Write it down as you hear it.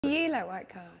you like white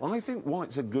cars? I think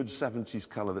white's a good 70s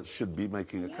colour that should be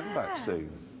making a comeback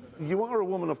soon. You are a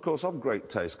woman, of course, of great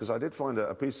taste, because I did find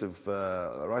a piece of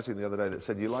writing the other day that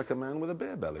said you like a man with a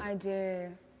beer belly. I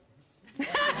do.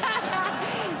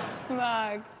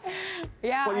 Smug.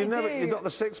 Yeah, well, I do. You got the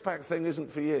six-pack thing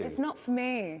isn't for you. It's not for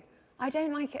me. I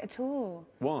don't like it at all.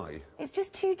 Why? It's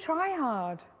just too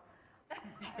try-hard.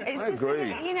 It's I agree.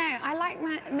 You know, I like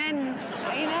men,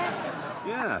 you know?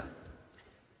 Yeah.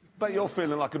 Bet you're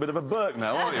feeling like a bit of a Burke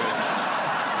now, aren't you?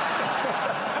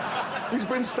 He's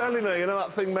been standing there, you know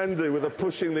that thing men do with the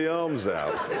pushing the arms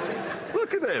out?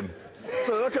 Look at him.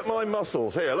 So look at my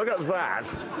muscles here, look at that.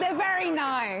 They're very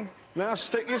nice. Now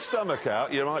stick your stomach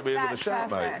out, you might be able to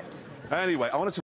shout, mate. Anyway, I wanted to